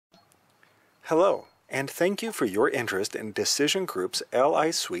Hello, and thank you for your interest in Decision Group's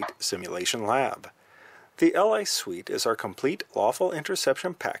LI Suite Simulation Lab. The LI Suite is our complete lawful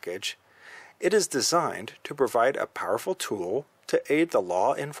interception package. It is designed to provide a powerful tool to aid the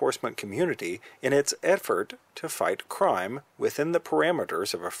law enforcement community in its effort to fight crime within the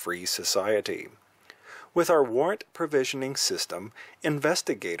parameters of a free society. With our warrant provisioning system,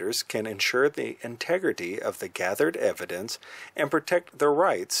 investigators can ensure the integrity of the gathered evidence and protect the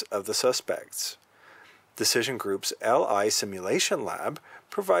rights of the suspects. Decision Group's LI Simulation Lab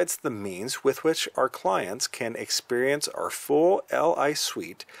provides the means with which our clients can experience our full LI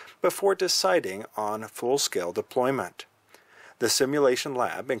suite before deciding on full-scale deployment. The Simulation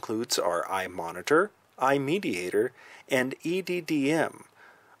Lab includes our iMonitor, iMediator, and EDDM.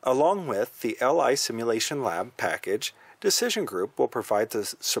 Along with the LI Simulation Lab package, Decision Group will provide the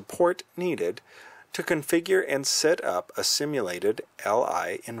support needed to configure and set up a simulated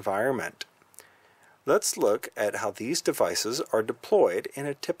LI environment. Let's look at how these devices are deployed in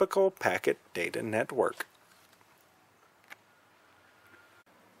a typical packet data network.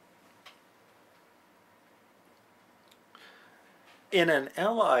 In an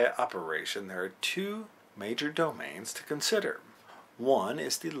LI operation, there are two major domains to consider. One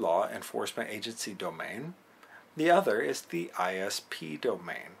is the Law Enforcement Agency domain. The other is the ISP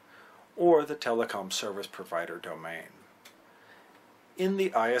domain, or the Telecom Service Provider domain. In the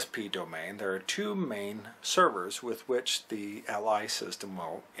ISP domain, there are two main servers with which the LI system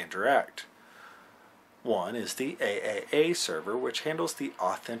will interact. One is the AAA server, which handles the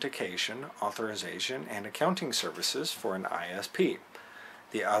authentication, authorization, and accounting services for an ISP.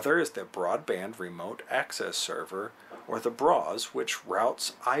 The other is the Broadband Remote Access Server, or the BRAS, which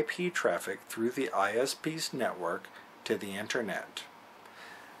routes IP traffic through the ISP's network to the Internet.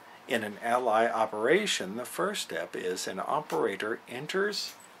 In an LI operation, the first step is an operator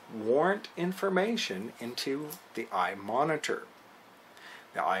enters warrant information into the iMonitor.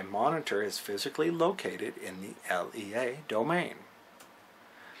 The iMonitor is physically located in the LEA domain.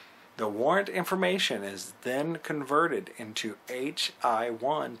 The warrant information is then converted into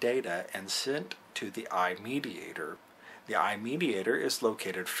HI1 data and sent to the iMediator. The iMediator is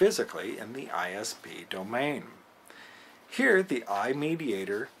located physically in the ISP domain. Here, the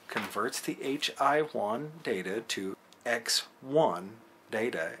iMediator converts the HI1 data to X1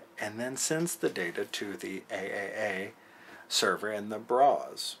 data and then sends the data to the AAA server in the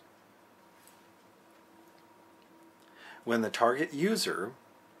BRAS. When the target user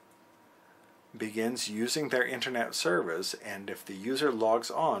begins using their internet service, and if the user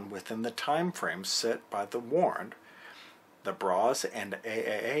logs on within the time frame set by the warrant, the BRAS and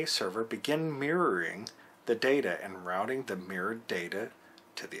AAA server begin mirroring the data and routing the mirrored data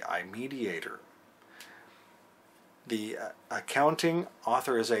to the iMediator. The accounting,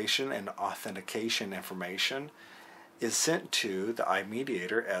 authorization, and authentication information is sent to the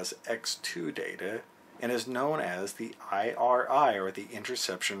iMediator as X2 data and is known as the IRI, or the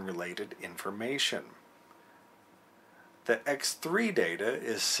interception related information. The X3 data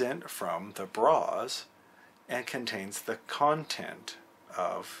is sent from the BRAS and contains the content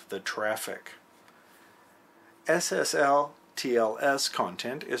of the traffic. SSL TLS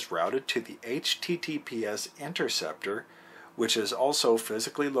content is routed to the HTTPS interceptor, which is also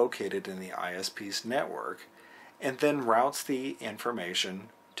physically located in the ISP's network, and then routes the information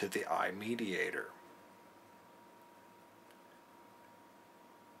to the iMediator.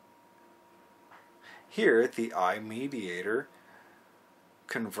 Here, the iMediator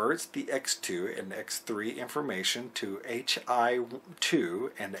converts the X2 and X3 information to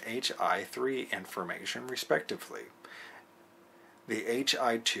HI2 and HI3 information respectively. The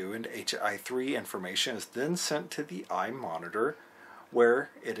HI2 and HI3 information is then sent to the iMonitor, where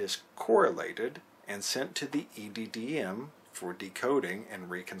it is correlated and sent to the EDDM for decoding and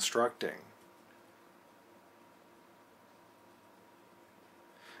reconstructing.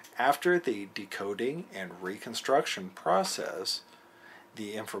 After the decoding and reconstruction process,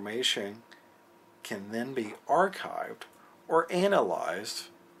 the information can then be archived or analyzed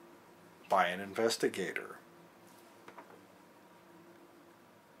by an investigator.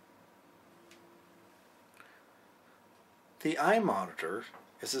 The iMonitor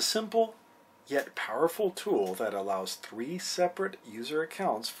is a simple yet powerful tool that allows 3 separate user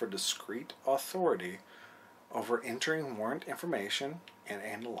accounts for discrete authority over entering warrant information and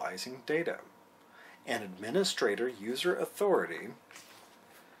analyzing data. An administrator user authority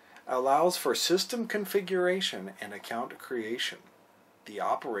allows for system configuration and account creation. The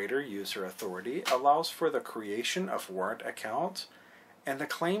operator user authority allows for the creation of warrant accounts, and the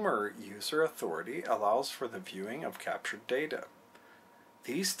claimer user authority allows for the viewing of captured data.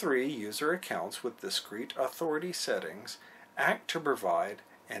 These three user accounts with discrete authority settings act to provide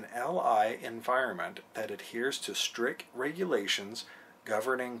an LI environment that adheres to strict regulations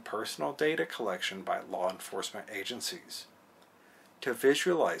governing personal data collection by law enforcement agencies. To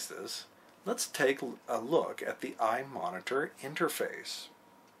visualize this, let's take a look at the iMonitor interface.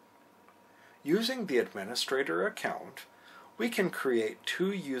 Using the administrator account, we can create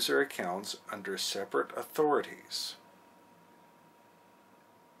two user accounts under separate authorities.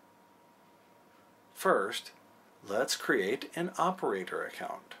 First, let's create an operator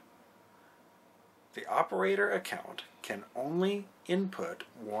account. The operator account can only input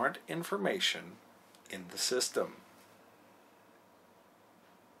warrant information in the system.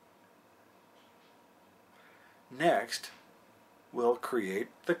 Next, we'll create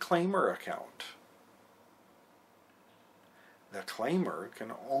the claimer account. The claimer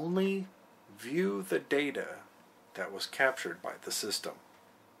can only view the data that was captured by the system.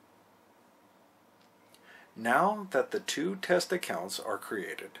 Now that the two test accounts are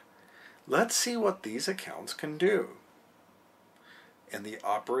created, let's see what these accounts can do. In the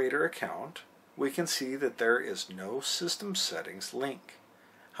operator account, we can see that there is no system settings link.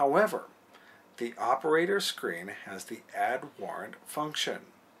 However, the operator screen has the add warrant function.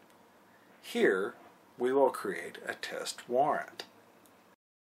 Here, we will create a test warrant.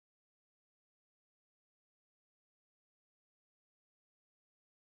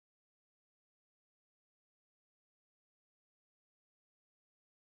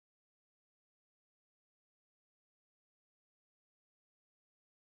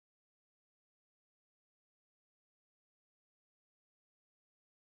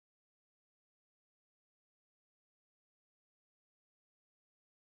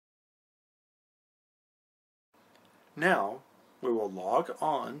 Now, we will log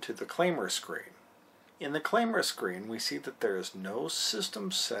on to the claimer screen. In the claimer screen, we see that there is no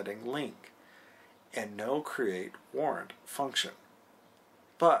system setting link and no create warrant function.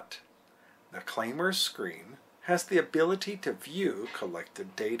 But the claimer screen has the ability to view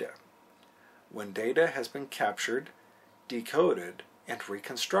collected data. When data has been captured, decoded, and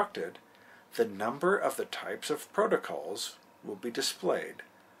reconstructed, the number of the types of protocols will be displayed,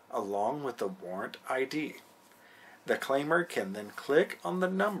 along with the warrant ID. The claimer can then click on the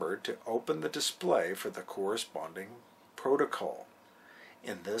number to open the display for the corresponding protocol.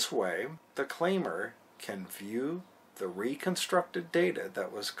 In this way, the claimer can view the reconstructed data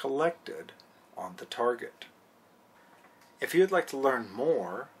that was collected on the target. If you'd like to learn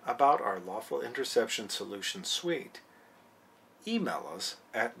more about our Lawful Interception Solution Suite, email us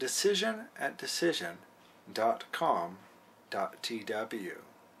at decision@decision.com.tw.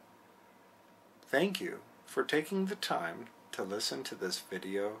 Thank you for taking the time to listen to this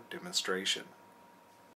video demonstration.